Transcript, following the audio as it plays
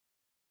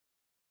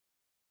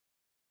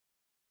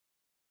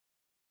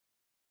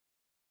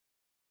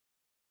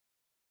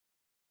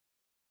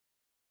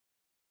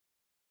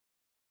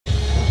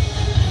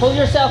Pull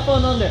your cell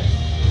phone under.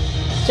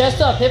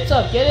 Chest up, hips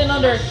up. Get in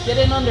under it. Get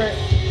in under it.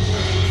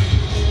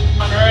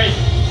 Alright.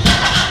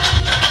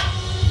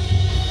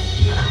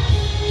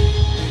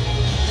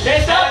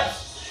 Chest up.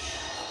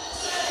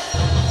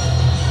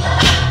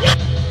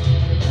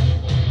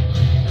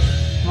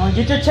 Come on,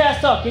 get your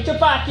chest up. Get your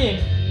back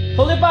in.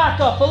 Pull it back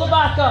up. Pull it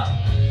back up.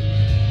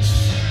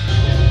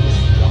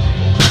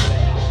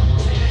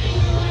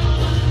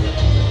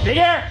 Big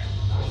air.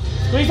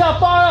 Squeeze that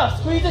bar up.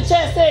 Squeeze the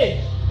chest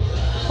in.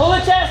 Pull the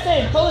chest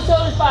in. Pull the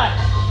shoulders back.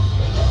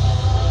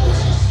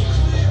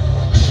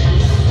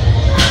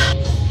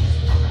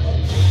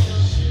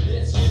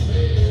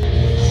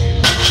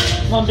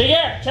 Come on, big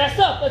air. Chest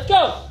up. Let's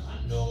go.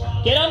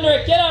 Get under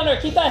it. Get under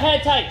it. Keep that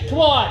head tight. Come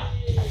on.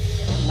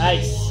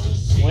 Nice.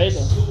 Way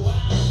done.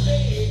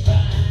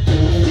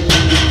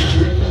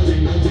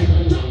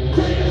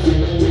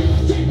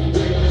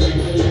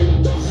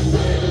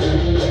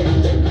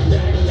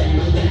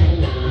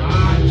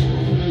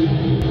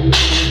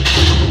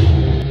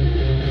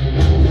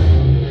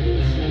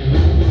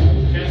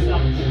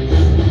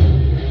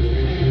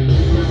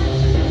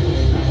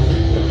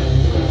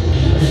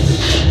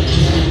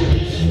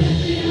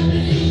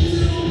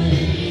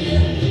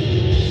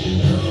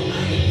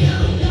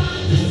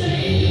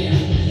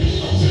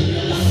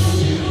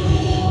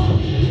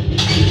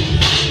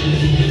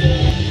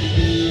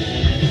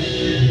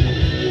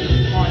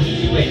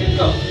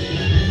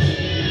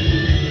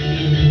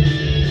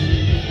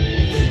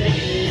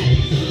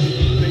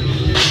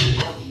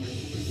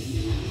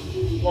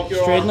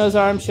 Straighten those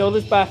arms,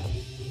 shoulders back.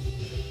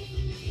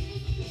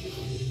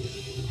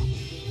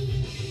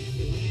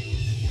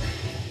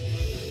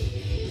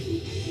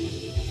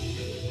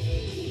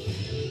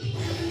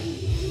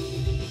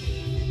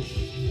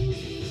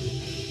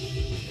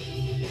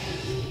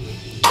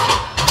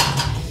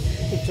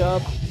 Good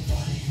job.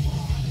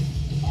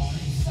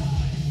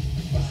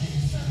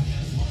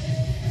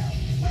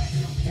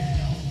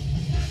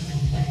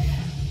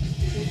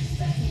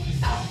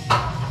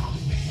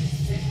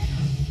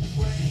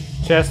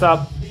 Chest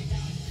up.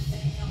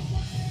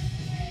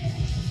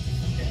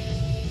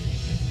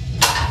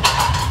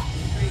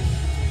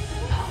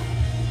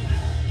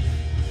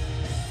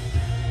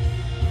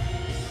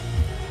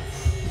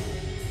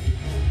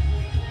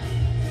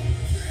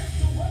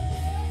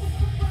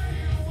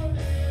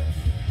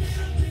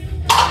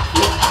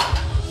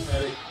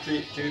 Ready,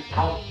 3, 2,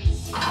 1.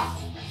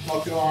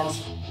 Lock your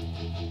arms.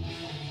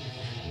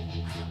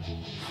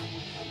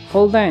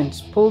 Pull down,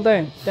 pull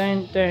down,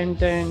 down, down,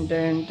 down,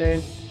 down,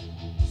 down.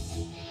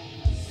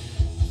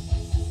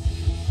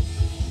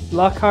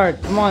 Lock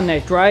hard, come on now,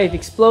 drive,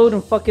 explode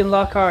and fucking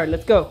lock hard,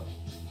 let's go.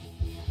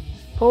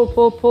 Pull,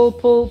 pull, pull,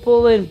 pull,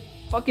 pull in.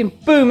 Fucking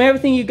boom,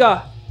 everything you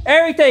got.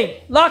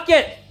 Everything, lock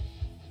it.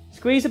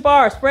 Squeeze the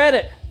bar, spread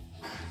it.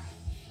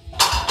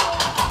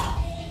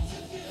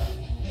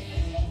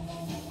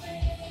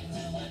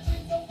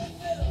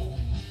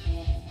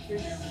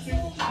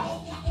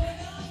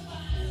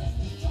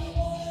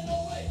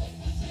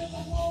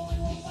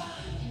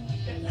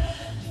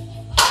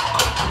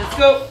 Let's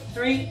go,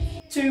 3,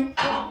 2,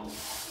 1.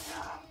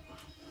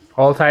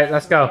 Hold tight,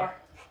 let's go.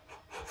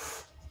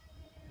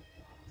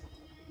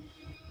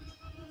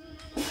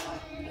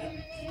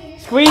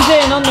 Squeeze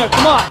in under,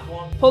 come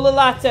on. Pull the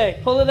lats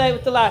out, pull it out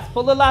with the lats,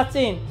 pull the lats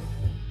in.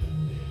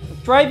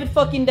 Drive it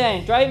fucking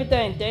down, drive it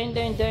down, down,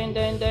 down, down,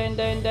 down, down,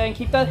 down, down.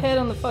 Keep that head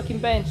on the fucking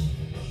bench.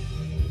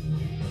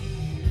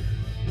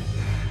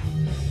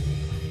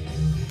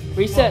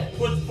 Reset.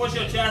 Push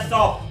your chest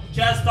up,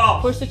 chest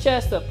up. Push the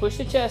chest up, push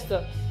the chest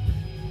up.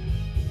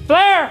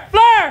 Flare,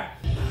 flare!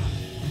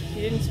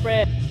 She didn't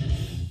spread.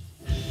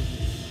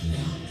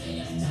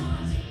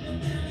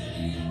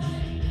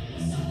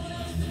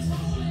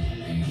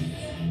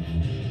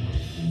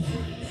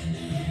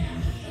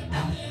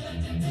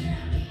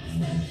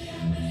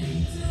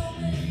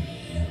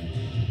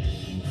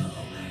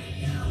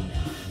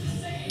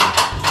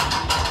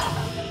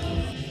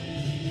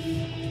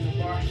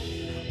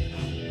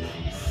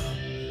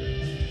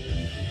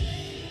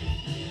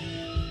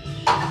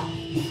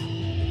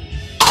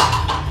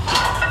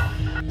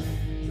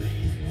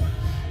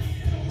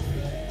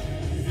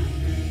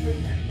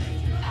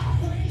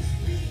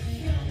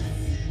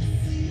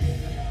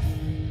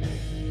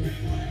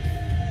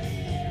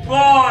 Come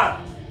on!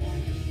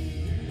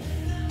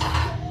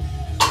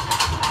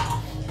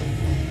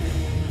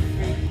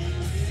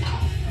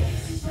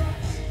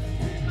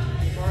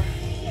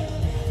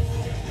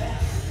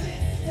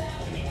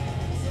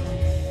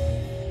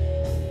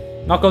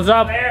 Knuckles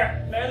up.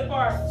 Flare the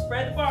bar,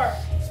 spread the bar.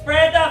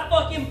 Spread that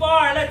fucking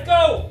bar, let's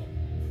go!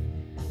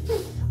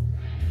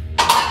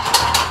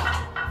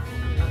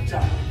 Good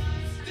job.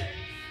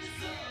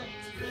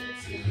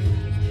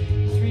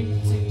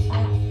 3, 2,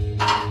 1.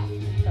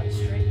 That's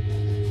straight.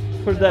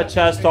 Push that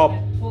chest up.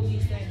 Pull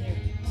these down here.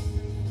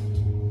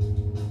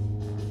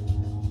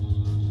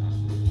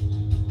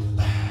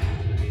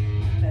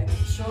 Back,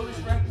 shoulders,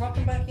 rock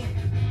them back in.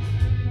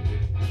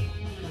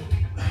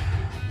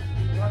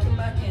 Rock them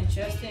back in,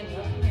 chest in,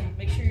 rock them in.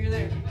 Make sure you're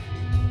there.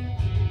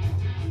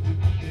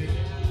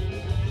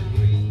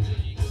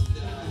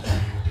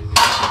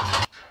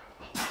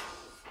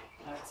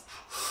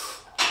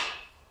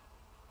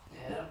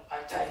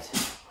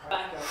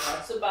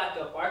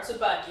 it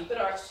back. Keep it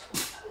arched.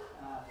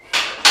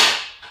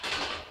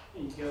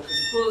 There you go. Because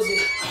it pulls you.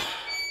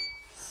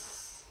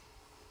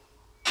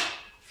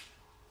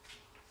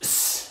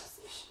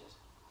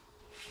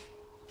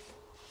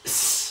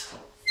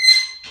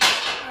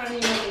 I don't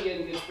even know if you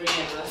get a good spring out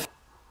of that.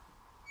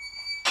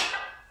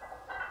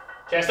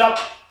 Chest up.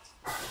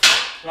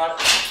 Right.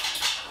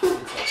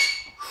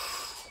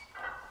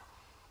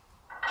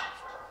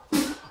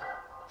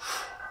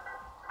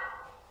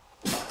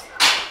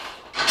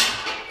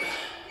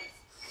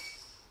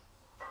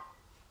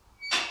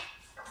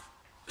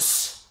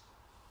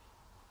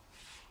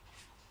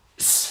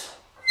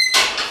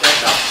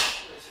 Chest up.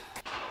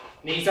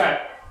 Knees out.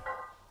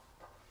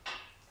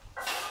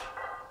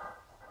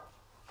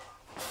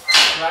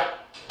 Right.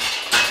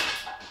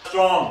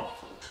 Strong.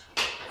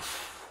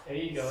 There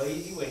you go.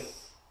 Easy weight.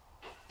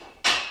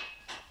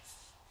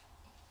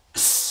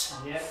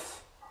 Yep.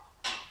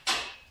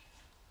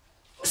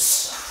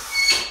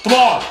 Come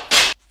on.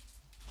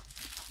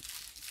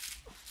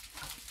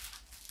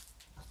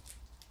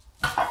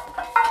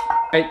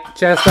 Right,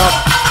 chest up.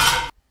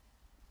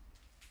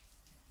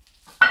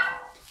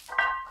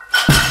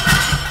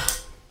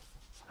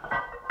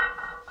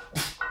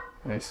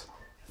 Nice.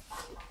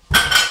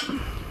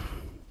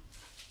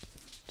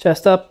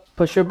 Chest up.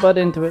 Push your butt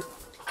into it.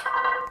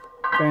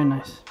 Very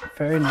nice.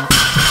 Very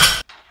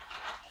nice.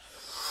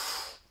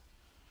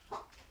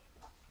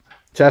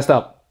 Chest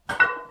up.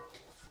 Come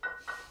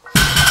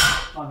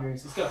on,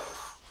 Grace. Let's go.